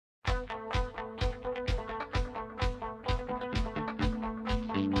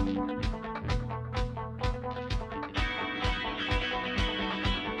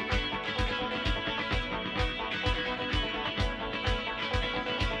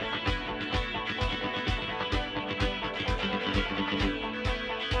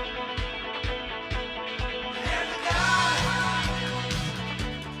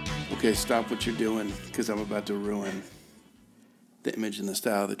Okay, stop what you're doing, because I'm about to ruin the image and the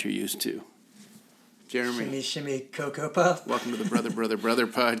style that you're used to. Jeremy. Shimmy, shimmy, Cocoa Puff. Welcome to the Brother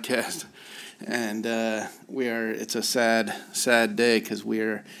podcast. And it's a sad day, because we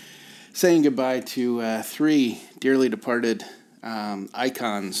are saying goodbye to three dearly departed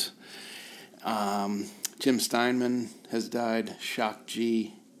icons. Jim Steinman has died, Shock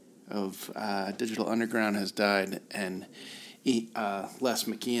G of Digital Underground has died, and Les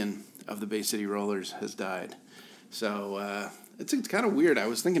McKeon of the Bay City Rollers has died. So it's kind of weird. I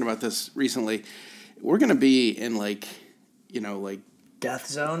was thinking about this recently. We're going to be in Death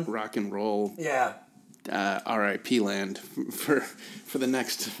Zone? Rock and roll. Yeah. RIP land for the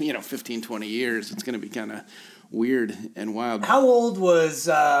next 15, 20 years. It's going to be kind of weird and wild. How old was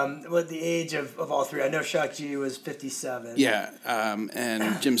the age of all three? I know Shock G was 57. Yeah,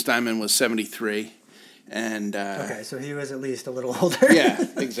 and Jim Steinman was 73. And okay, so he was at least a little older. Yeah,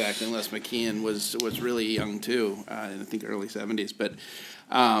 exactly. And Les McKeon was really young too, I think early 70s. But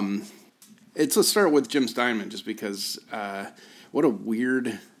let's start with Jim Steinman, just because what a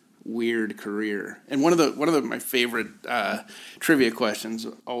weird career. And one of my favorite trivia questions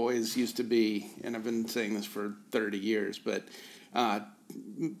always used to be, and I've been saying this for 30 years, but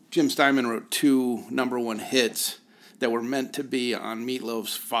Jim Steinman wrote 2 number 1 hits that were meant to be on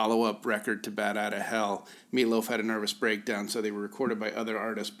Meatloaf's follow-up record to Bat Outta Hell. Meatloaf had a nervous breakdown, so they were recorded by other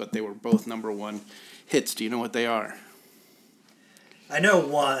artists, but they were both number 1 hits. Do you know what they are? I know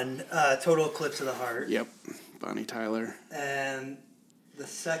one, Total Eclipse of the Heart. Yep, Bonnie Tyler. And the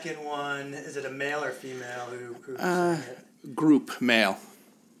second one, is it a male or female who sang it? Group male.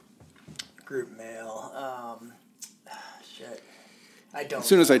 Group male. Shit. I don't. As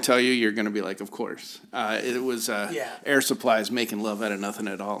soon as I tell you, you're going to be like, of course. It was Air Supply's Making Love Out of Nothing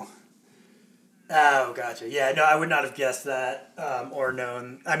at All. Oh, gotcha. Yeah, no, I would not have guessed that or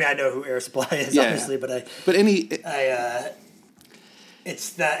known. I mean, I know who Air Supply is, obviously, but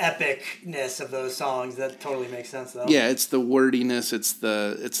it's the epicness of those songs that totally makes sense, though. Yeah, it's the wordiness, it's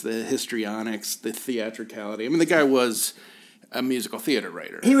the histrionics, the theatricality. I mean, the guy was a musical theater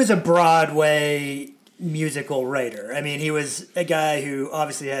writer. He was a Broadway musical writer. I mean, he was a guy who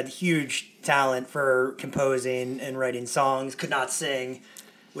obviously had huge talent for composing and writing songs, could not sing,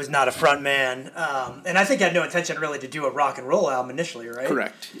 was not a front man, and I think had no intention really to do a rock and roll album initially, right?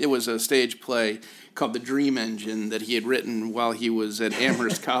 Correct. It was a stage play called The Dream Engine that he had written while he was at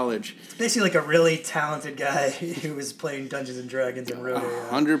Amherst College. It's basically like a really talented guy who was playing Dungeons and Dragons and wrote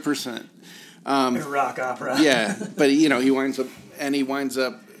 100%. A rock opera. Yeah, but he winds up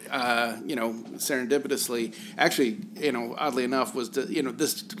serendipitously, actually, oddly enough,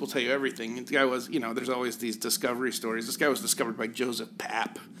 this will tell you everything. The guy was, there's always these discovery stories. This guy was discovered by Joseph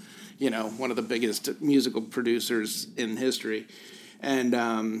Papp, one of the biggest musical producers in history. And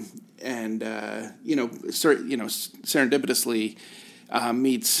serendipitously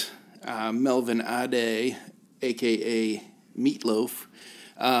meets Melvin Ade, a.k.a. Meatloaf.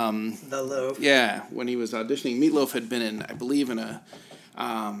 The Loaf. Yeah, when he was auditioning. Meatloaf had been in, I believe, in a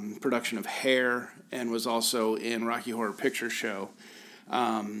production of Hair, and was also in Rocky Horror Picture Show.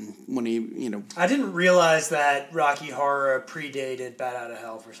 When he, I didn't realize that Rocky Horror predated Bat Outta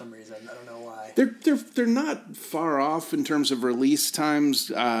Hell for some reason. I don't know why. They're not far off in terms of release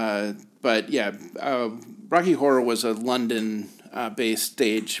times, but yeah, Rocky Horror was a London based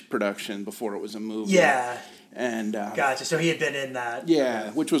stage production before it was a movie. Yeah. And gotcha. So he had been in that.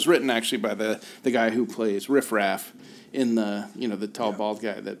 Yeah, which was written actually by the guy who plays Riff Raff in the the tall bald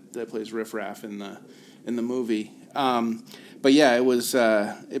guy that plays Riff Raff in the movie. But yeah, it was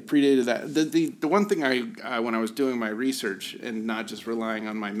it predated that. The one thing I when I was doing my research and not just relying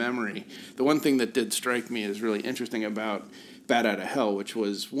on my memory, the one thing that did strike me as really interesting about Bat Outta Hell, which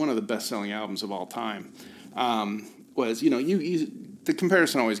was one of the best-selling albums of all time, was the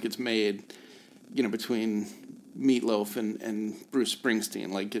comparison always gets made, between Meatloaf and Bruce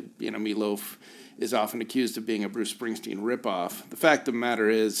Springsteen. Like, Meatloaf is often accused of being a Bruce Springsteen ripoff. The fact of the matter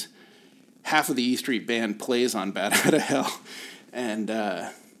is, half of the E Street Band plays on Bat Outta Hell, and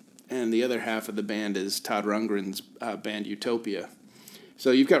the other half of the band is Todd Rundgren's band Utopia.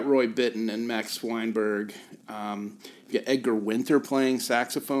 So you've got Roy Bittan and Max Weinberg. You got Edgar Winter playing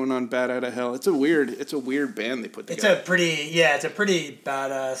saxophone on Bat Outta Hell. It's a weird band they put together. It's a pretty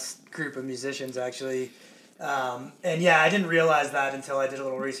badass group of musicians, actually. And yeah, I didn't realize that until I did a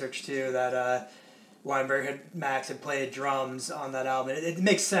little research too, that Max had played drums on that album. It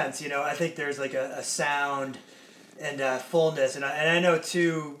makes sense, I think there's like a sound and fullness, and I know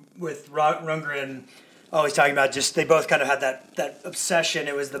too with Rundgren always talking about just they both kind of had that obsession.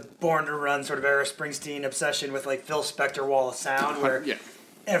 It was the Born to Run sort of era Springsteen obsession with like Phil Spector wall of sound where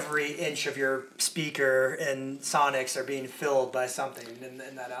every inch of your speaker and sonics are being filled by something in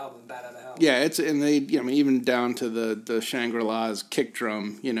that album, Bat Out of Hell. Yeah, and they, I mean, even down to the Shangri-La's kick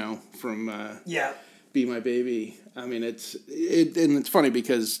drum, from Be My Baby. I mean, and it's funny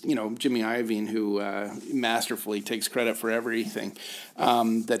because, Jimmy Iovine, who masterfully takes credit for everything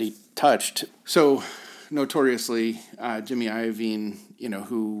that he touched. So, notoriously, Jimmy Iovine,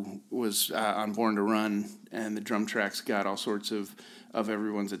 who was on Born to Run, and the drum tracks got all sorts of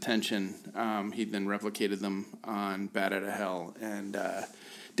everyone's attention. He then replicated them on Bat Out of Hell and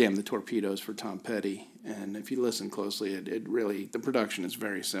Damn the Torpedoes for Tom Petty. And if you listen closely, it really, the production is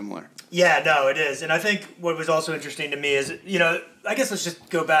very similar. Yeah, no, it is. And I think what was also interesting to me is, I guess let's just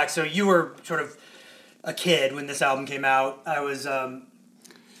go back. So you were sort of a kid when this album came out. I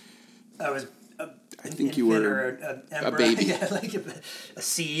think you were a baby. Yeah, like a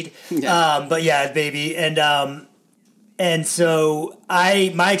seed. Yeah. But yeah, a baby. And so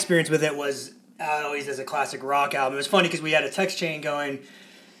my experience with it was always as a classic rock album. It was funny because we had a text chain going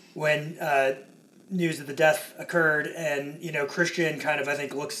when news of the death occurred, and Christian kind of, I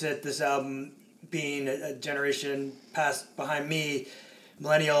think, looks at this album being a generation past behind me,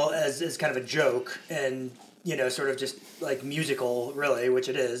 millennial, as kind of a joke, and sort of just like musical, really, which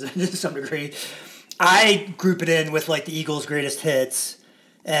it is to some degree. I group it in with like the Eagles' greatest hits,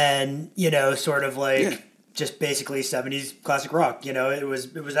 and sort of like just basically 70s classic rock. It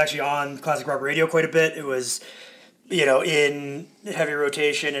was actually on classic rock radio quite a bit. It was in heavy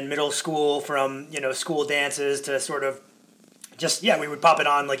rotation in middle school, from school dances to sort of just we would pop it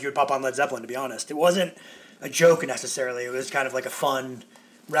on like you would pop on Led Zeppelin. To be honest, it wasn't a joke necessarily. It was kind of like a fun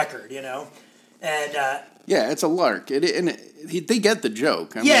record, and it's a lark. They get the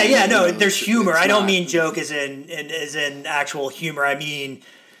joke. There's humor. I don't mean joke as in actual humor. I mean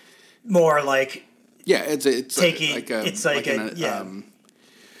more like it's taking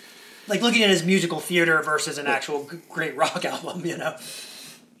like looking at his musical theater versus an actual great rock album.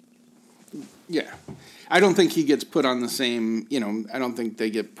 Yeah, I don't think he gets put on the same. I don't think they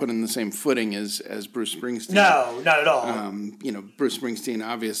get put in the same footing as Bruce Springsteen. No, not at all. Bruce Springsteen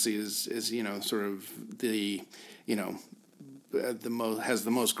obviously is sort of the has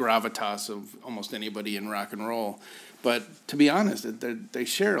the most gravitas of almost anybody in rock and roll. But to be honest, they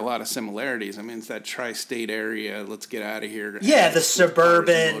share a lot of similarities. I mean, it's that tri-state area. Let's get out of here. Yeah, the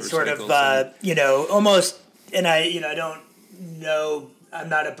suburban sort of, almost. And I don't know. I'm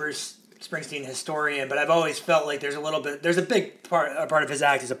not a Bruce Springsteen historian, but I've always felt like there's a big part of his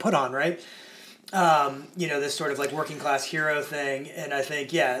act is a put on, right? This sort of like working class hero thing, and I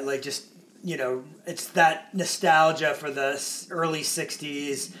think like just it's that nostalgia for the early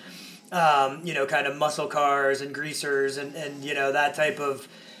 '60s. Kind of muscle cars and greasers and that type of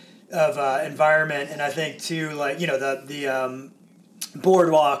environment, and I think too, like the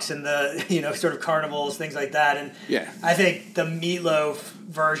boardwalks and the sort of carnivals, things like that, and I think the Meatloaf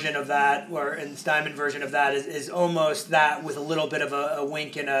version of that and Steinman version of that is almost that with a little bit of a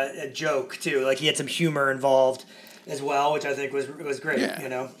wink and a joke too. Like he had some humor involved as well, which I think was great.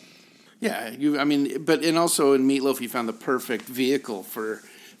 Yeah, and also in Meatloaf, you found the perfect vehicle for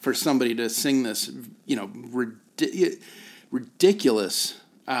somebody to sing this, ridiculous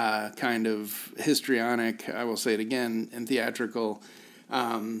kind of histrionic, I will say it again, and theatrical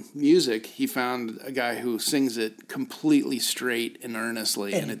music. He found a guy who sings it completely straight and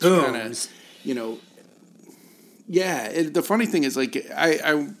earnestly, and it's kind of, the funny thing is, like, I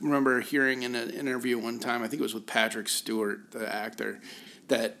remember hearing in an interview one time, I think it was with Patrick Stewart, the actor,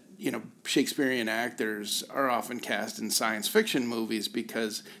 that Shakespearean actors are often cast in science fiction movies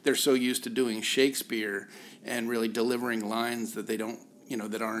because they're so used to doing Shakespeare and really delivering lines that they don't,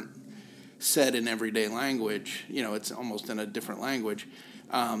 that aren't said in everyday language. It's almost in a different language,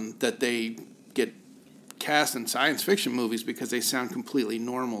 that they get cast in science fiction movies because they sound completely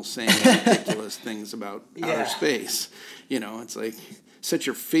normal saying ridiculous things about outer space. It's like, set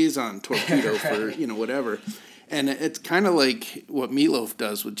your phase on torpedo for, whatever. And it's kind of like what Meatloaf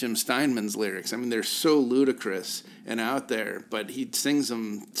does with Jim Steinman's lyrics. I mean, they're so ludicrous and out there, but he sings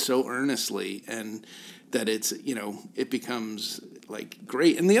them so earnestly, and that it's, it becomes like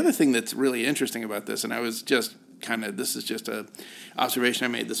great. And the other thing that's really interesting about this, and I was just this is just a observation I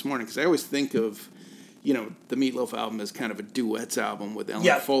made this morning, because I always think of, the Meatloaf album as kind of a duets album with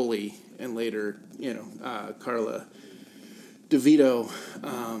Ellen Foley and later, Carla DeVito,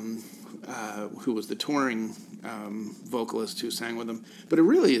 who was the touring vocalist who sang with him. But it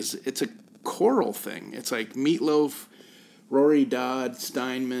really is, it's a choral thing. It's like Meatloaf, Rory Dodd,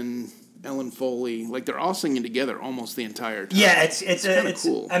 Steinman, Ellen Foley, like they're all singing together almost the entire time. Yeah, it's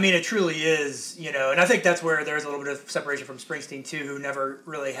cool. I mean, it truly is, and I think that's where there's a little bit of separation from Springsteen too, who never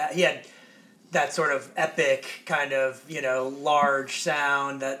really he had that sort of epic kind of, large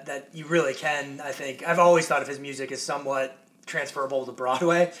sound that you really can, I think. I've always thought of his music as somewhat transferable to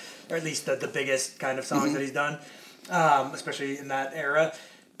Broadway, or at least the biggest kind of songs that he's done, especially in that era.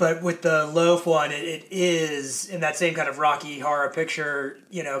 But with the Loaf one, it is in that same kind of Rocky Horror Picture,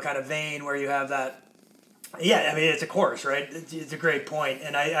 kind of vein where you have that. Yeah, I mean, it's a chorus, right? It's a great point.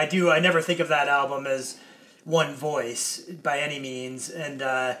 And I never think of that album as one voice by any means. And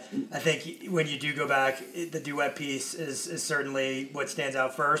I think when you do go back, the duet piece is certainly what stands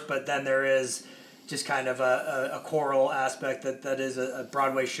out first. But then there is just kind of a choral aspect that is a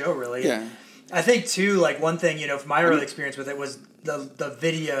Broadway show, really. Yeah. I think, too, like one thing, from my early experience with it was the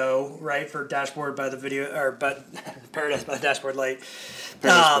video, right, for Dashboard by the Video, but Paradise by the Dashboard Light.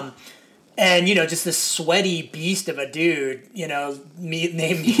 And, just this sweaty beast of a dude, named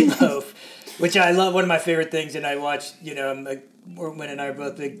Meatloaf, which I love. One of my favorite things, and I watched, Win and I are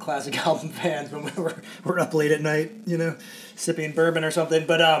both big classic album fans when we're up late at night, sipping bourbon or something.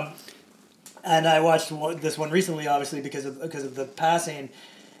 But, and I watched this one recently, obviously, because of the passing.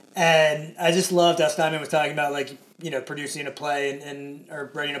 And I just loved how Steinman was talking about, like, producing a play or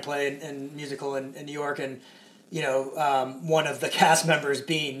writing a play and musical in New York, and one of the cast members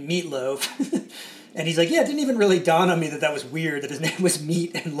being Meatloaf. And he's like, yeah, it didn't even really dawn on me that was weird, that his name was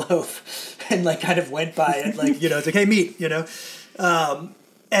Meat and Loaf, and like kind of went by it, like, it's like, hey, Meat, and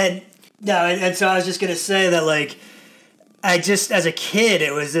so I was just gonna say that, like, I just, as a kid,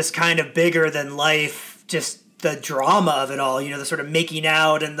 it was this kind of bigger than life, just the drama of it all, the sort of making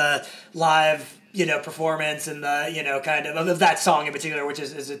out and the live, performance and the, kind of that song in particular, which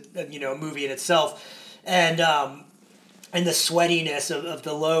is a movie in itself. And the sweatiness of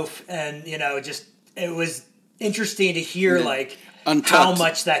the Loaf, and, just, it was interesting to hear, like, Untucked. How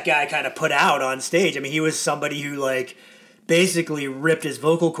much that guy kind of put out on stage. I mean, he was somebody who, like, basically ripped his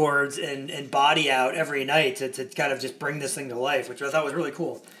vocal cords and body out every night to kind of just bring this thing to life, which I thought was really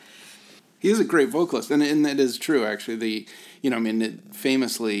cool. He is a great vocalist, and that is true, actually.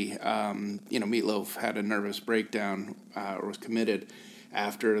 Famously, Meatloaf had a nervous breakdown or was committed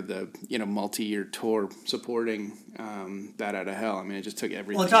after the, multi-year tour supporting Bat Out of Hell. I mean, it just took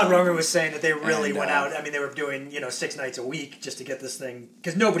everything. Well, Todd Rundgren was saying that they really went out. I mean, they were doing, 6 nights a week just to get this thing,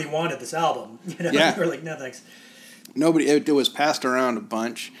 because nobody wanted this album. Yeah. They were like, no thanks. Nobody. It was passed around a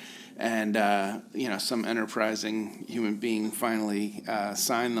bunch, and some enterprising human being finally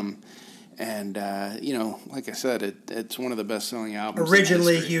signed them. And, like I said, it's one of the best-selling albums.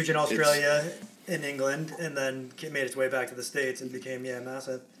 Originally huge in Australia, in England, and then made its way back to the States and became,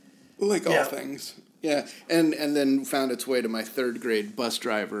 massive. Like all things. Yeah, and then found its way to my third-grade bus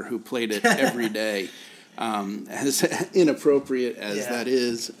driver who played it every day. As inappropriate as that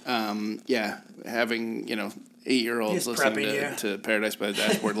is, having, 8-year-olds listening to Paradise by the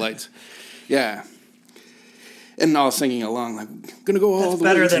Dashboard Lights. Yeah. And all singing along, like, gonna go all the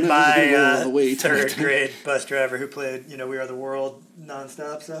way. That's better than my third grade bus driver who played, We Are the World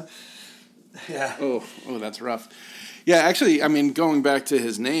nonstop. So, yeah. Oh, that's rough. Yeah, actually, I mean, going back to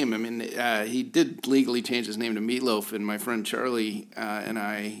his name, I mean, he did legally change his name to Meatloaf. And my friend Charlie and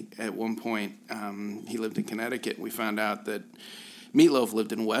I, at one point, he lived in Connecticut. We found out that Meatloaf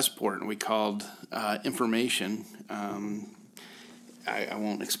lived in Westport, and we called Information. I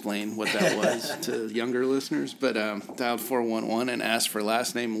won't explain what that was to younger listeners, but dialed 411 and asked for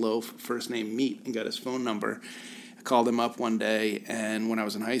last name Loaf, first name Meat, and got his phone number. I called him up one day, and when I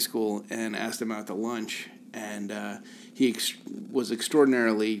was in high school, and asked him out to lunch, and he was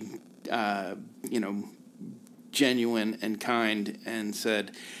extraordinarily, genuine and kind, and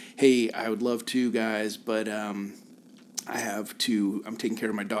said, "Hey, I would love to, guys, but I'm taking care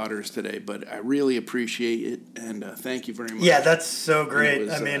of my daughters today, but I really appreciate it, and thank you very much." Yeah, that's so great.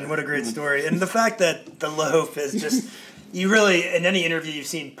 I mean, what a great story. And the fact that the Loaf is just, you really, in any interview you've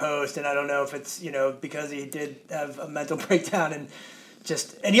seen post, and I don't know if it's, because he did have a mental breakdown and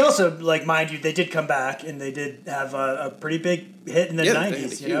he also, like, mind you, they did come back, and they did have a pretty big hit in the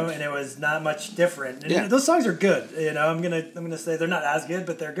 90s, and it was not much different. And those songs are good, I'm gonna say they're not as good,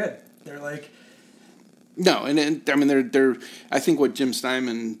 but they're good. They're like... No, and I mean, they're. I think what Jim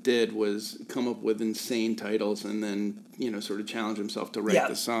Steinman did was come up with insane titles and then, sort of challenge himself to write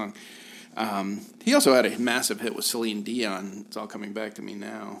the song. He also had a massive hit with Celine Dion. It's All Coming Back to Me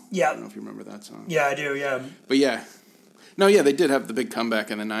Now. Yeah. I don't know if you remember that song. Yeah, I do, yeah. But yeah. No, yeah, they did have the big comeback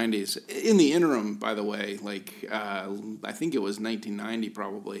in the 90s. In the interim, by the way, like, I think it was 1990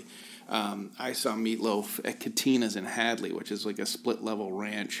 probably, I saw Meatloaf at Katina's in Hadley, which is like a split-level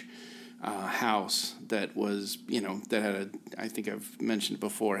ranch house that was, that had I think I've mentioned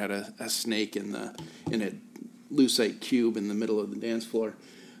before, had a snake in a lucite cube in the middle of the dance floor.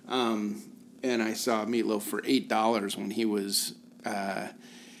 And I saw Meatloaf for $8 when he was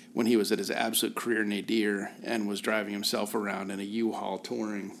at his absolute career nadir and was driving himself around in a U-Haul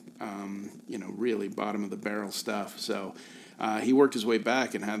touring, really bottom of the barrel stuff. So he worked his way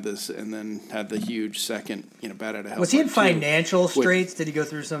back and had the huge second, Bat Out of Hell. Was he in financial straits? Did he go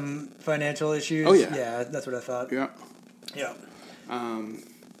through some financial issues? Oh, yeah. Yeah, that's what I thought. Yeah. Yeah.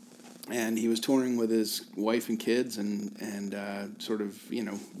 And he was touring with his wife and kids, and sort of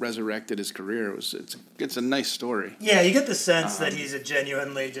resurrected his career. It's a nice story. Yeah, you get the sense that he's a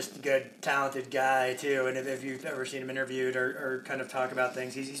genuinely just good, talented guy too. And if you've ever seen him interviewed or kind of talk about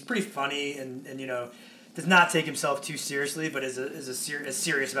things, he's pretty funny and does not take himself too seriously, but is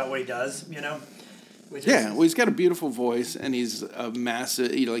serious about what he does. Well, he's got a beautiful voice, and he's a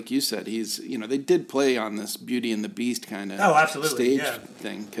massive, like you said, he's, they did play on this Beauty and the Beast kind of stage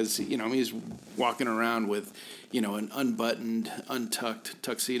thing, because, he's walking around with, an unbuttoned, untucked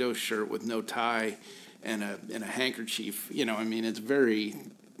tuxedo shirt with no tie and a handkerchief, it's very,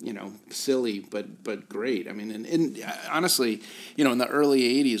 silly, but great. And honestly, in the early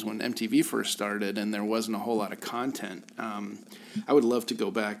 80s when MTV first started and there wasn't a whole lot of content, I would love to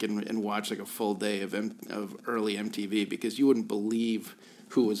go back and watch like a full day of early MTV, because you wouldn't believe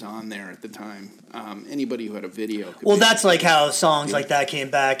who was on there at the time. Anybody who had a video. Well, that's like how songs like that came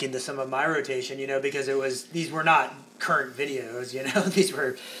back into some of my rotation, because these were not current videos, these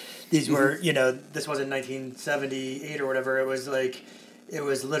were, this wasn't 1978 or whatever. It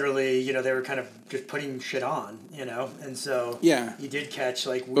was literally, they were kind of just putting shit on, and so you did catch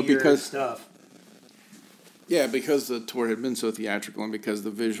like weird stuff. Yeah, because the tour had been so theatrical and because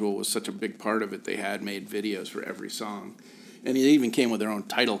the visual was such a big part of it, they had made videos for every song. And it even came with their own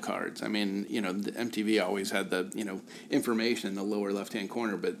title cards. The MTV always had the, information in the lower left-hand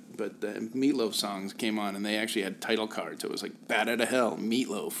corner, but the Meatloaf songs came on and they actually had title cards. It was like Bat Out of Hell,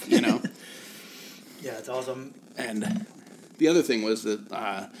 Meatloaf, Yeah, it's awesome. And the other thing was that,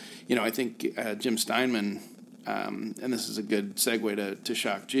 I think Jim Steinman, and this is a good segue to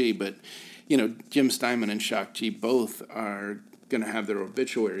Shock G, but Jim Steinman and Shock G both are going to have their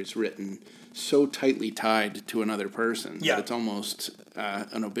obituaries written so tightly tied to another person that it's almost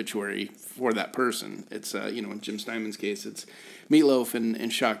an obituary for that person. It's, in Jim Steinman's case, it's Meatloaf, and in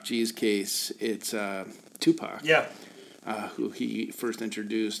Shock G's case, it's Tupac. Yeah. Who he first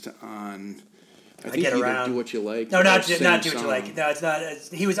introduced on, I think, Get either Around. Do What You Like. No, not Do What You Like. No, it's not.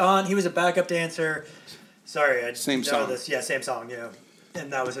 He was a backup dancer. Sorry, I same song. This. Yeah, same song, yeah.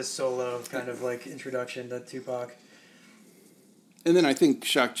 And that was his solo kind of like introduction to Tupac. And then I think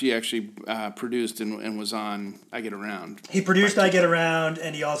Shock G actually produced and was on I Get Around. He produced I Get Around,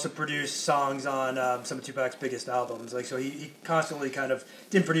 and he also produced songs on some of Tupac's biggest albums. So he constantly kind of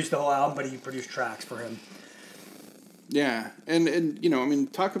didn't produce the whole album, but he produced tracks for him. Yeah,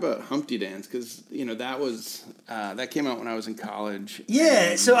 and talk about Humpty Dance, because that came out when I was in college.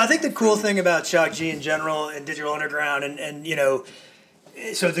 Yeah, so I think the cool thing about Shock G in general and Digital Underground and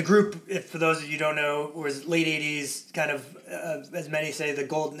so the group, for those of you who don't know, was late 80s, kind of, as many say, the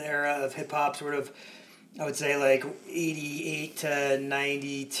golden era of hip-hop, sort of, I would say, like, 88 to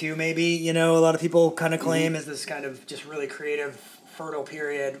 92, maybe, a lot of people kind of claim as this kind of just really creative, fertile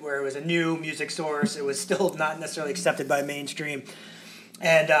period where it was a new music source. It was still not necessarily accepted by mainstream.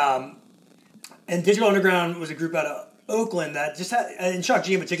 And Digital Underground was a group out of Oakland that just had, and Shock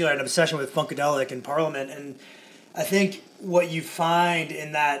G in particular, had an obsession with Funkadelic and Parliament, and I think what you find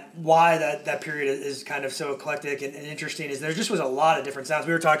in why that period is kind of so eclectic and interesting is there just was a lot of different sounds.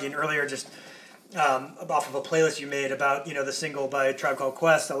 We were talking earlier just off of a playlist you made about, the single by Tribe Called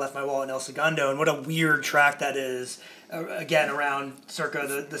Quest, I Left My Wallet in El Segundo, and what a weird track that is, again, around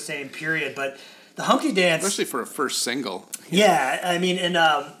circa the same period. But the Humpty Dance... Especially for a first single. Yeah,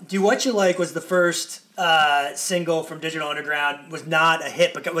 and Do What You Like was the first single from Digital Underground. Was not a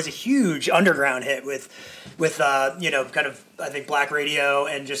hit, but it was a huge underground hit with kind of, I think, black radio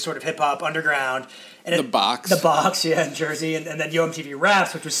and just sort of hip-hop underground. And The Box, yeah, in Jersey. And then UMTV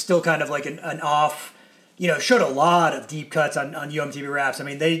Raps, which was still kind of like an off, showed a lot of deep cuts on UMTV Raps.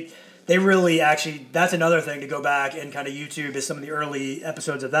 They really actually, that's another thing to go back and kind of YouTube is some of the early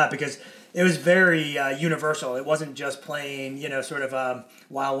episodes of that, because it was very universal. It wasn't just playing, sort of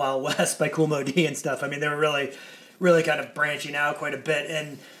Wild Wild West by Kool Moe Dee and stuff. They were really, really kind of branching out quite a bit.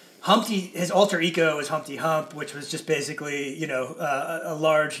 And Humpty, his alter ego is Humpty Hump, which was just basically, a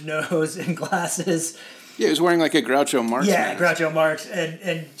large nose and glasses. Yeah, he was wearing like a Groucho Marx mask. Groucho Marx,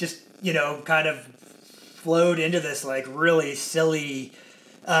 and just, kind of flowed into this like really silly,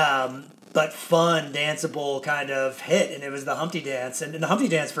 but fun, danceable kind of hit, and it was the Humpty Dance. And the Humpty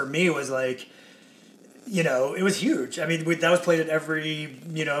Dance for me was like, it was huge. I mean, that was played at every,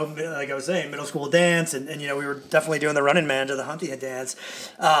 like I was saying, middle school dance, and we were definitely doing the Running Man to the Humpty Dance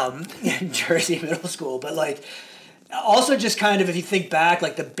in Jersey middle school. But like, also just kind of, if you think back,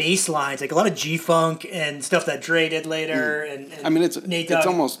 like the bass lines, like a lot of G-Funk and stuff that Dre did later, and I mean, it's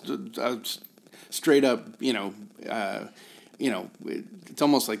almost straight up, it's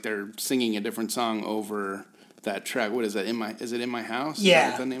almost like they're singing a different song over that track. What is that? Is it In My House?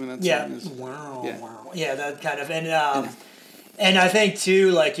 Yeah. Is that the name of that song? Is? Wow. Yeah. Wow. Yeah, that kind of, and I think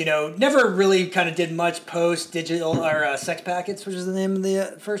too, like, never really kind of did much post digital or Sex Packets, which is the name of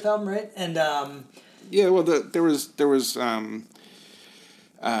the first album, right? And yeah, well, there was no,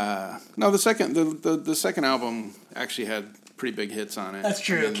 the second album actually had pretty big hits on it. That's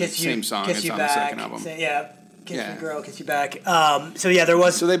true. Same song. Kiss it's You on Back. The second album. Kiss Me Girl, Kiss You Back. So yeah, there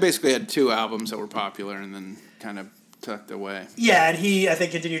was. So they basically had two albums that were popular and then kind of tucked away. Yeah, and he, I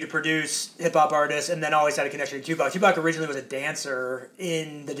think, continued to produce hip hop artists, and then always had a connection to Tupac. Tupac originally was a dancer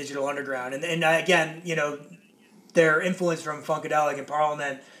in the Digital Underground, and again, their influence from Funkadelic and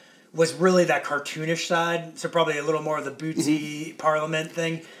Parliament was really that cartoonish side. So probably a little more of the Bootsy Parliament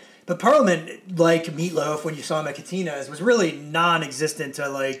thing. But Parliament, like Meatloaf, when you saw him at Katina's, was really non-existent to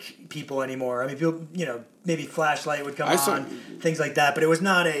like people anymore. I mean, people, maybe Flashlight would come on, things like that. But it was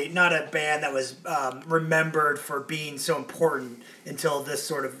not a band that was remembered for being so important until this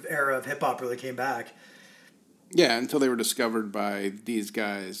sort of era of hip hop really came back. Yeah, until they were discovered by these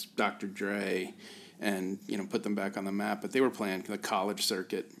guys, Dr. Dre, and put them back on the map. But they were playing the college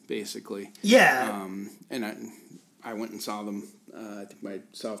circuit basically. Yeah. And I went and saw them. I think my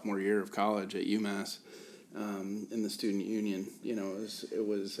sophomore year of college at UMass, in the student union. It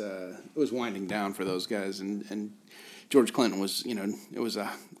was winding down for those guys, and George Clinton was, it was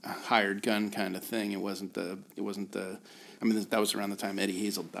a hired gun kind of thing. It wasn't the. I mean, that was around the time Eddie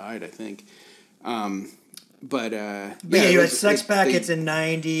Hazel died, I think. But you had Sex Packets in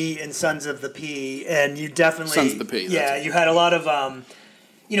 '90 and Sons of the P, and you definitely Sons of the P. Yeah, you had a lot of.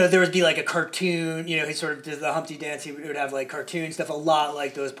 There would be like a cartoon, he sort of did the Humpty Dance, he would have like cartoon stuff, a lot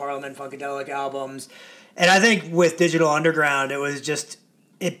like those Parliament Funkadelic albums. And I think with Digital Underground, it was just,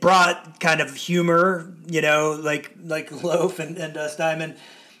 it brought kind of humor, like Loaf and Steinman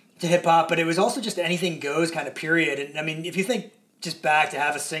to hip hop, but it was also just anything goes kind of period. And I mean, if you think just back to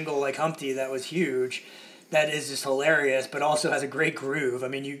have a single like Humpty that was huge, that is just hilarious, but also has a great groove. I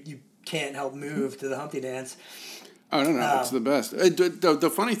mean, you can't help move to the Humpty Dance. Oh, no, it's the best. The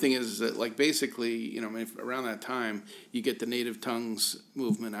funny thing is that, like, basically, around that time, you get the Native Tongues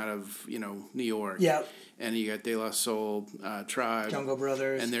movement out of, New York. Yeah. And you got De La Soul, Tribe. Jungle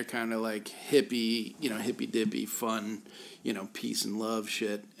Brothers. And they're kind of like hippy-dippy, fun, peace and love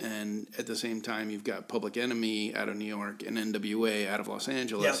shit. And at the same time, you've got Public Enemy out of New York and NWA out of Los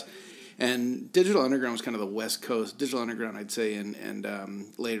Angeles. Yep. And Digital Underground was kind of the West Coast. Digital Underground, I'd say,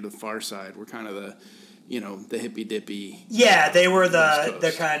 and later the Far Side were kind of the hippy dippy. Yeah, they were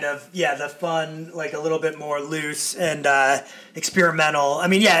the kind of, the fun, like a little bit more loose and experimental. I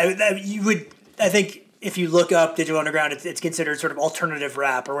mean, you would, I think if you look up Digital Underground, it's considered sort of alternative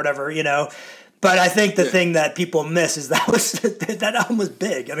rap or whatever, But I think the thing that people miss is that album was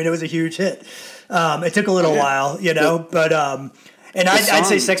big. I mean, it was a huge hit. It took a little while, but and I'd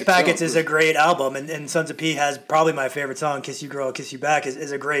say Sex Packets is a great album, and Sons of P has probably my favorite song, Kiss You Girl, Kiss You Back,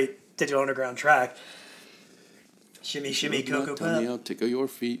 is a great Digital Underground track. Shimmy, shimmy, Cocoa Puff. I'll tickle your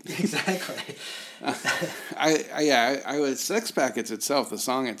feet. Exactly. I was Sex Packets itself. The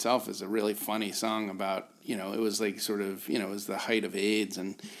song itself is a really funny song about it was like sort of it was the height of AIDS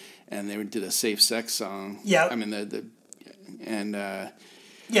and they did a safe sex song. Yeah. I mean the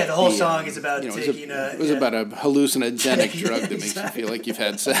whole song is about taking it was about a hallucinogenic drug that makes you feel like you've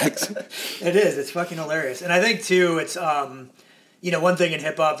had sex. It is. It's fucking hilarious, and I think too it's one thing in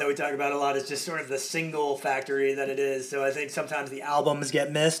hip-hop that we talk about a lot is just sort of the single factory that it is. So I think sometimes the albums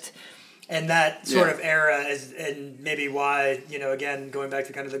get missed. And that sort of era is, and maybe why, again, going back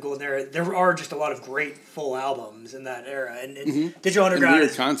to kind of the golden era, there are just a lot of great full albums in that era. And Digital Underground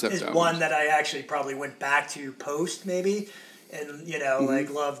is one that I actually probably went back to post, maybe. And,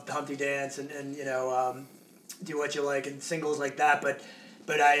 like, loved Humpty Dance and Do What You Like and singles like that. But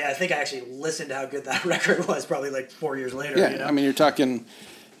I think I actually listened to how good that record was probably like 4 years later. Yeah, I mean, you're talking,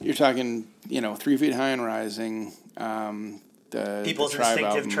 3 Feet High and Rising, People's the Tribe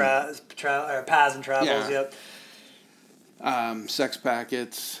Instinctive Paths and Travels, yep. Sex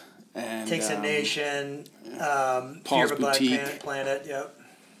Packets, and Takes a Nation, Paul's Fear of a Black Boutique. Planet, yep.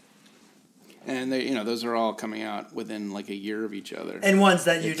 And they, those are all coming out within like a year of each other. And ones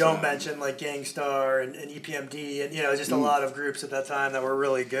that you don't mention, like Gangstar and EPMD, and just a lot of groups at that time that were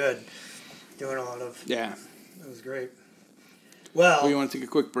really good, doing a lot of. Yeah, that was great. Well, we want to take a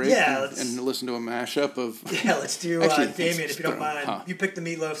quick break and listen to a mashup of. Yeah, let's do Damien, if you don't mind. Huh. You pick the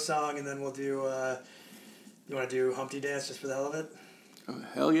Meatloaf song, and then we'll do. You want to do Humpty Dance just for the hell of it? Oh,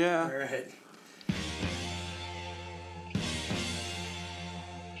 hell yeah! All right.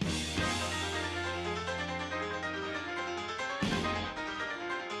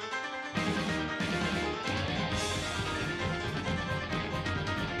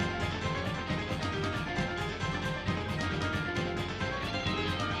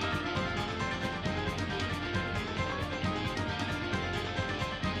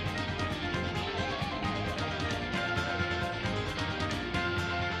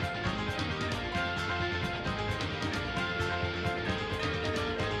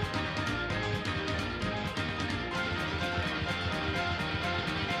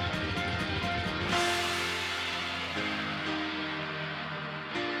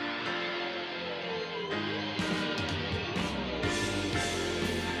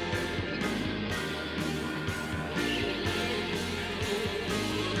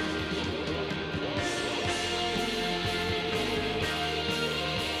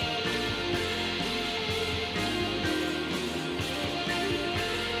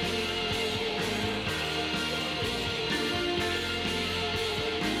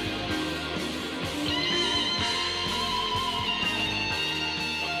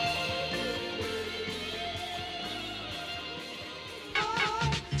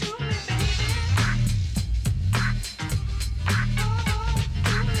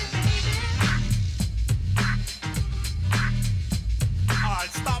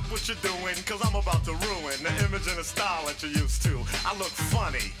 Cause I'm about to ruin the image and the style that you're used to. I look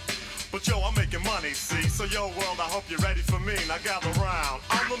funny, but yo, I'm making money, see? So yo, world, I hope you're ready for me. Now gather round.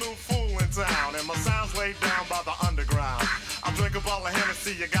 I'm the new fool in town, and my sound's laid down by the underground. I'll drink a bottle of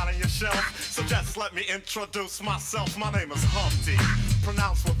Hennessy you got on your shelf. So just let me introduce myself. My name is Humpty,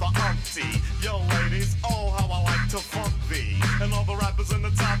 pronounced with the umpty. Yo, ladies, oh, how I like to funk thee. And all the rappers in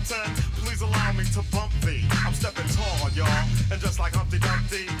the top 10, please allow me to bump thee. I'm stepping tall, y'all, and just like Humpty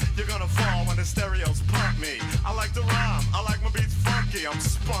Dumpty, you're gonna fall when the stereos pump me. I like to rhyme, I like my beats funky, I'm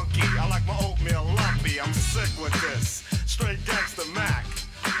spunky. I like my oatmeal lumpy, I'm sick with this. Straight gangsta Mac.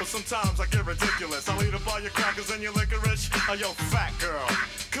 But sometimes I get ridiculous. I'll eat up all your crackers and your licorice. Oh, yo, fat girl,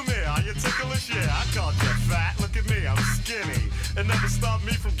 come here, are you ticklish? Yeah, I called you fat. Look at me, I'm skinny. It never stopped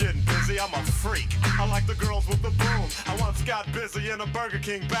me from getting busy. I'm a freak. I like the girls with the boom. I once got busy in a Burger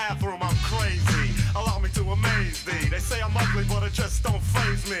King bathroom. I'm crazy. Allow me to amaze thee. They say I'm ugly, but it just don't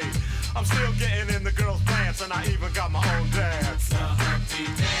faze me. I'm still getting in the girls' pants, and I even got my own dance. The Humpty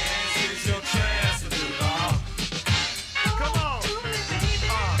Dance is your chance to do the hump. Come on.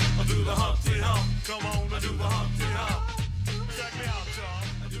 Do the Humpty Hump. Come on, I do the Humpty Hump. Check me out,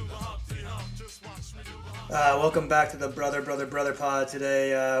 y'all. I do the Humpty Hump. Just watch me do the Humpty Hump. Welcome back to the Brother Pod.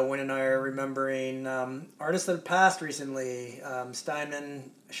 Today, Win and I are remembering artists that have passed recently.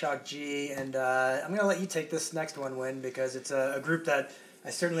 Steinman, Shock G, and I'm going to let you take this next one, Win, because it's a group that I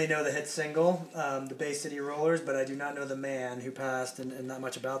certainly know the hit single, the Bay City Rollers, but I do not know the man who passed and not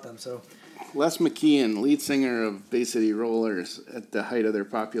much about them. So, Les McKeon, lead singer of Bay City Rollers at the height of their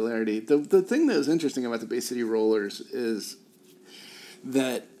popularity. The thing that was interesting about the Bay City Rollers is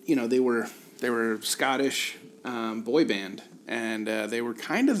that, they were Scottish boy band, and they were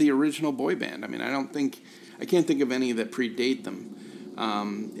kind of the original boy band. I mean, I can't think of any that predate them.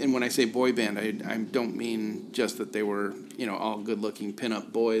 And when I say boy band, I don't mean just that they were, all good-looking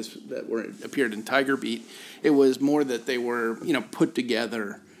pinup boys that appeared in Tiger Beat. It was more that they were, put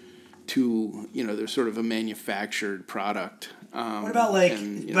together to, they're sort of a manufactured product. What about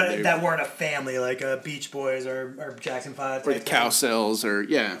that weren't a family, like Beach Boys or Jackson 5? Or the Cowsills, or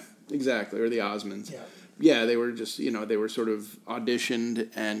exactly, or the Osmonds. Yeah, they were just, they were sort of auditioned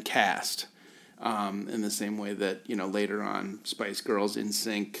and cast. In the same way that, later on Spice Girls,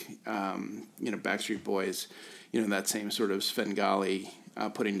 NSYNC, Backstreet Boys, that same sort of Svengali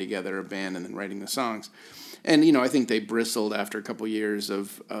putting together a band and then writing the songs. And, I think they bristled after a couple years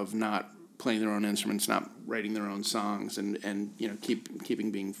of not playing their own instruments, not writing their own songs, and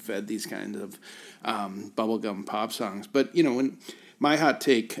keeping being fed these kinds of bubblegum pop songs. But, when my hot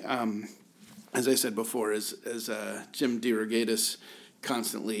take, as I said before, is Jim DeRogatis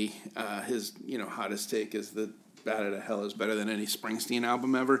constantly, his hottest take is that Bat Out of Hell is better than any Springsteen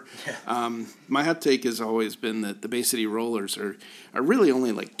album ever. Yeah. My hot take has always been that the Bay City Rollers are really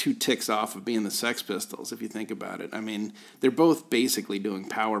only like 2 ticks off of being the Sex Pistols, if you think about it. I mean, they're both basically doing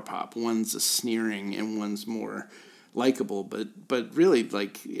power pop. One's a sneering and one's more likable, but really,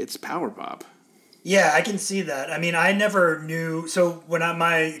 like, it's power pop. Yeah, I can see that. I mean, I never knew. So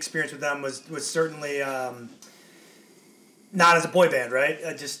my experience with them was certainly not as a boy band, right?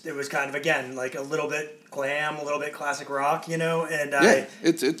 It was kind of, again, like a little bit glam, a little bit classic rock, and yeah,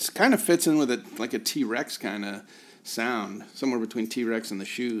 it's kind of fits in with it like a T-Rex kind of sound, somewhere between T-Rex and the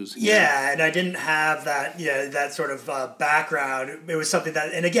Shoes. Yeah, and I didn't have that sort of background. It was something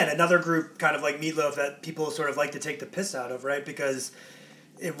that, and again, another group kind of like Meatloaf that people sort of like to take the piss out of, right? Because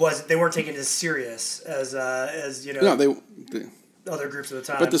they weren't taken as serious as No, they other groups at the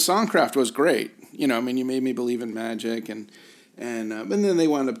time. But the songcraft was great. You Made Me Believe in Magic, and then they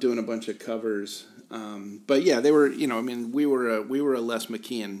wound up doing a bunch of covers. But yeah, they were. We were a Les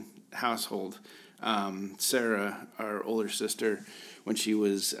McKeon household. Sarah, our older sister, when she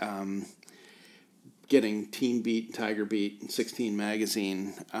was getting Teen Beat, Tiger Beat, 16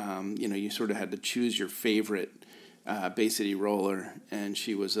 magazine, you sort of had to choose your favorite Bay City Roller, and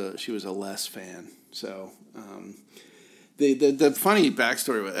she was a Les fan. So the funny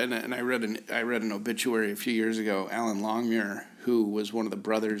backstory, and I read an obituary a few years ago. Alan Longmuir, who was one of the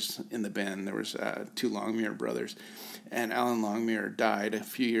brothers in the band, there was 2 Longmuir brothers, and Alan Longmuir died a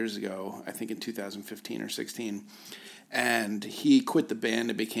few years ago, I think in 2015 or 16, and he quit the band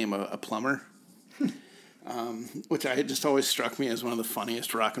and became a plumber. Which just always struck me as one of the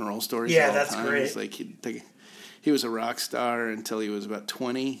funniest rock and roll stories of all that's time. great. It's like he was a rock star until he was about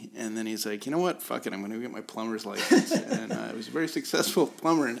 20, and then he's like, you know what, fuck it, I'm going to get my plumber's license. And he was a very successful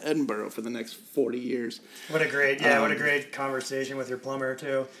plumber in Edinburgh for the next 40 years. What a great conversation with your plumber,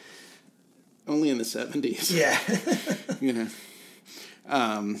 too. Only in the 70s. Yeah.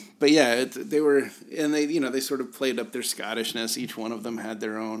 But yeah, they were, and they sort of played up their Scottishness. Each one of them had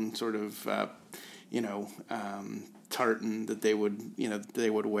their own sort of, tartan that they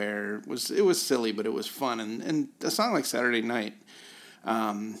would wear. It was silly, but it was fun. And a song like Saturday Night,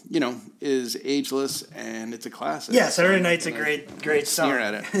 is ageless, and it's a classic. Yeah, Saturday Night's a great song. Sneer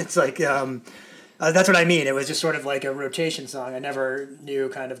at it. It's like that's what I mean. It was just sort of like a rotation song. I never knew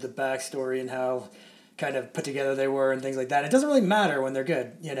kind of the backstory and how kind of put together they were and things like that. It doesn't really matter when they're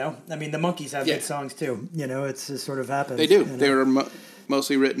good, I mean, the Monkees have good songs too. It's just sort of happens. They do. They were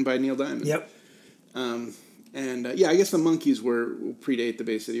mostly written by Neil Diamond. Yep. I guess the Monkees predate the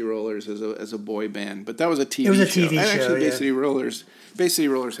Bay City Rollers as a boy band, but that was a TV show. It was a TV show. Actually, Bay City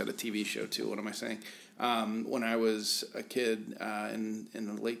Rollers had a TV show too. What am I saying? When I was a kid in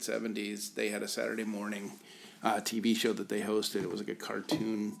the late 70s, they had a Saturday morning TV show that they hosted. It was like a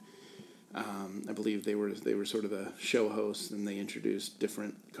cartoon. I believe they were sort of the show hosts, and they introduced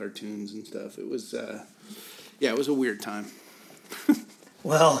different cartoons and stuff. It was it was a weird time.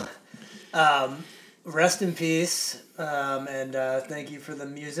 Well, rest in peace, and thank you for the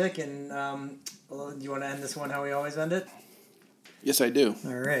music. And do you want to end this one how we always end it? Yes, I do.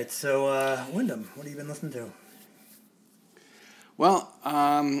 All right. So, Wyndham, what have you been listening to? Well,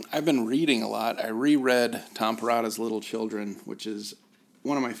 I've been reading a lot. I reread Tom Perrotta's Little Children, which is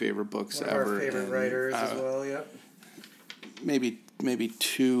one of my favorite books ever. One of our favorite writers as well, yep. Maybe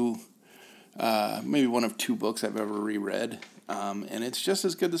two, maybe one of 2 books I've ever reread, and it's just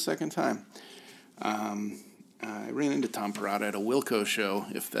as good the second time. I ran into Tom Perrotta at a Wilco show,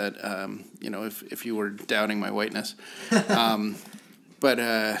 if that, if you were doubting my whiteness. But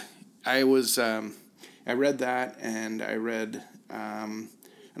I read that, and I read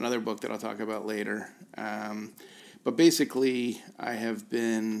another book that I'll talk about later. But basically, I have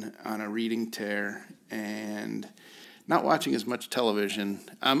been on a reading tear and not watching as much television.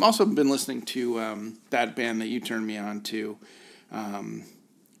 I've also been listening to that band that you turned me on to,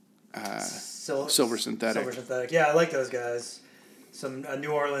 Silver Synthetic. Silver Synthetic. Yeah, I like those guys. Some New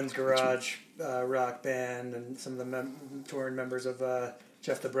Orleans garage rock band, and some of the touring members of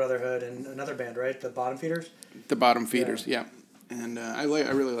Jeff the Brotherhood, and another band, right? The Bottom Feeders? The Bottom Feeders, yeah. And I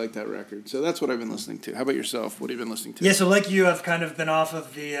really like that record. So that's what I've been listening to. How about yourself? What have you been listening to? Yeah, so like you, I've kind of been off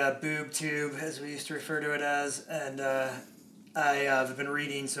of the boob tube, as we used to refer to it as, and I've been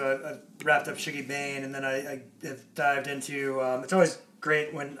reading. So I've wrapped up Shuggie Bain, and then I have dived into. It's always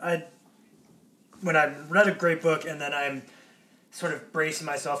great when I read a great book, and then I'm sort of bracing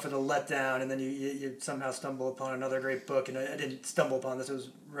myself for the letdown, and then you somehow stumble upon another great book, and I didn't stumble upon this. It was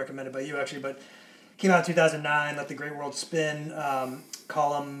recommended by you, actually, but came out in 2009, Let the Great World Spin,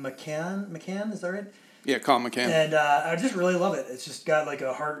 Colum McCann, is that right? Yeah, Colum McCann. And I just really love it. It's just got like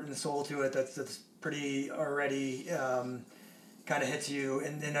a heart and soul to it that's pretty already kind of hits you.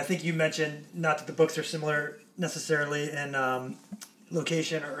 And I think you mentioned, not that the books are similar necessarily in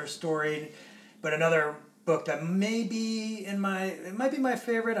location or story, but another book that may be it might be my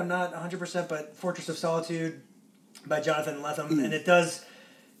favorite, I'm not 100%, but Fortress of Solitude by Jonathan Lethem. And it does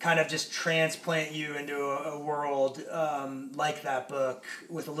kind of just transplant you into a world like that book,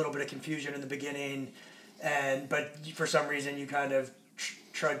 with a little bit of confusion in the beginning, but for some reason you kind of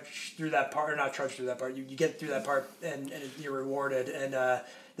trudge through that part, or not trudge through that part, you get through that part and you're rewarded. And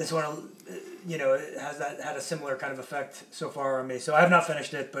this one, it has had a similar kind of effect so far on me. So I have not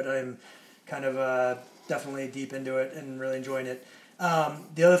finished it, but I'm kind of definitely deep into it and really enjoying it.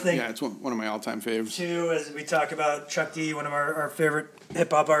 The other thing... Yeah, it's one of my all-time favorites. Too, as we talk about Chuck D, one of our favorite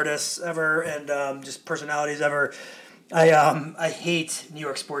hip-hop artists ever, and just personalities ever. I hate New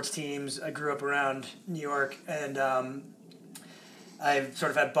York sports teams. I grew up around New York, and I've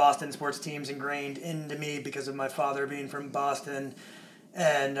sort of had Boston sports teams ingrained into me because of my father being from Boston.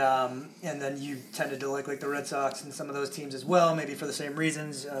 And then you tended to like the Red Sox and some of those teams as well, maybe for the same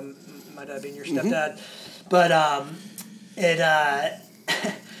reasons. My dad being your stepdad. But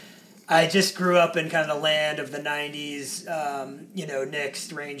I just grew up in kind of the land of the 90s,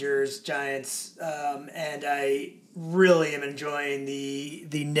 Knicks, Rangers, Giants, and I really am enjoying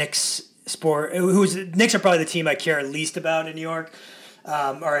the Knicks sport. Knicks are probably the team I care least about in New York,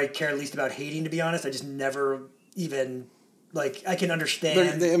 or I care least about hating, to be honest. I just never even... I can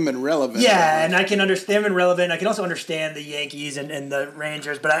understand... They haven't been relevant. Yeah, and I can understand them relevant. I can also understand the Yankees and the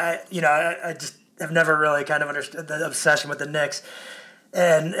Rangers, but I just have never really kind of understood the obsession with the Knicks.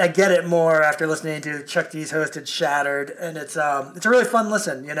 And I get it more after listening to Chuck D's hosted Shattered, and it's a really fun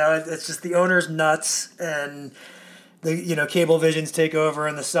listen. It's just the owner's nuts, and the Cablevision's take over,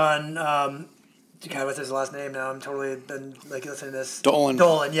 and the son... God, what's his last name now? I'm totally been listening to this.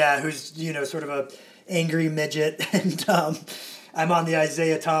 Dolan, yeah, who's sort of a angry midget, and I'm on the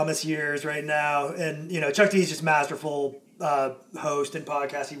Isaiah Thomas years right now, and Chuck D's just masterful host and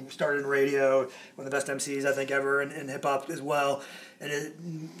podcast. He started in radio, one of the best MCs I think ever in hip hop as well,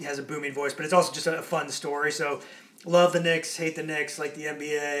 and he has a booming voice, but it's also just a fun story. So love the Knicks, hate the Knicks, like the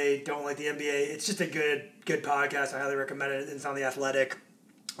NBA, don't like the NBA. It's just a good podcast. I highly recommend it. It's on the Athletic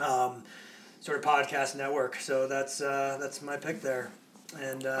sort of podcast network. So that's my pick there.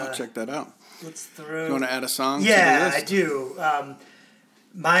 And I'll check that out. Let's throw... You want to add a song? Yeah, to the list? I do.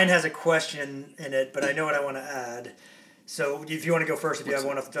 Mine has a question in it, but I know what I want to add. So if you want to go first, if you have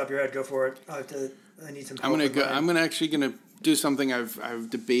one off the top of your head, go for it. I need some help. I'm actually gonna do something I've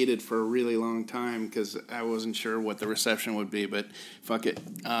debated for a really long time because I wasn't sure what the reception would be, but fuck it.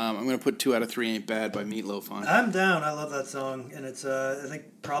 I'm gonna put 2 out of 3 Ain't Bad by Meatloaf on. I'm down. I love that song, and it's I think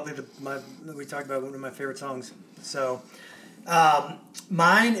probably we talked about one of my favorite songs. So.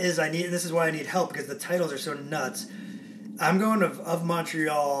 Mine is this is why I need help, because the titles are so nuts. I'm going of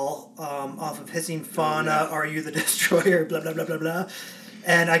Montreal, off of Hissing Fauna, Are You the Destroyer, blah, blah, blah, blah, blah.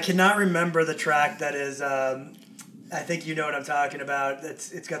 And I cannot remember the track that is, I think you know what I'm talking about.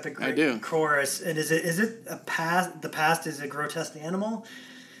 It's got the great chorus. And is it the past is a grotesque animal?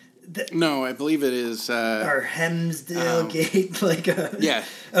 No, I believe it is. Or Hemsdale Gate, yeah.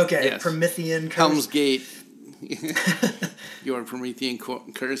 Okay, yes. Promethean curse. Helm's Gate. Your Promethean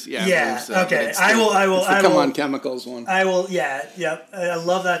curse, yeah. Yeah. So, okay. I will. It's the Come On Chemicals one. I will. Yeah. Yep. I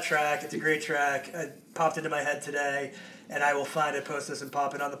love that track. It's a great track. It popped into my head today, and I will find it, post this, and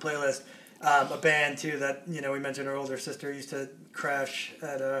pop it on the playlist. A band too that we mentioned. Her older sister used to crash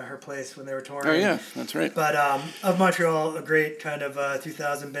at her place when they were touring. Oh yeah, that's right. But of Montreal, a great kind of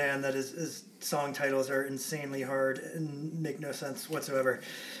 2000 band that is song titles are insanely hard and make no sense whatsoever.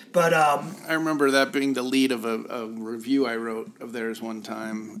 But I remember that being the lead of a review I wrote of theirs one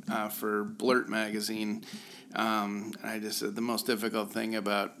time for Blurt magazine. I just said the most difficult thing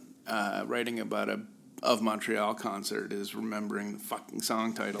about writing about a Of Montreal concert is remembering the fucking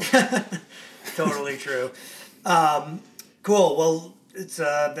song title. Totally true. Cool. Well, it's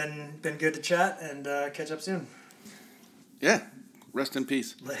been good to chat, and catch up soon. Yeah. Rest in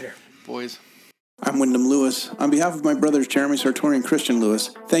peace. Later. Boys. I'm Wyndham Lewis. On behalf of my brothers Jeremy Sartori and Christian Lewis,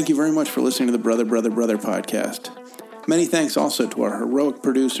 thank you very much for listening to the Brother podcast. Many thanks also to our heroic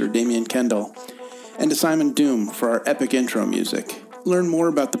producer, Damian Kendall, and to Simon Doom for our epic intro music. Learn more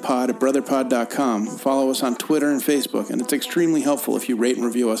about the pod at brotherpod.com, follow us on Twitter and Facebook, and it's extremely helpful if you rate and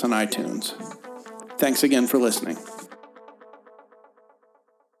review us on iTunes. Thanks again for listening.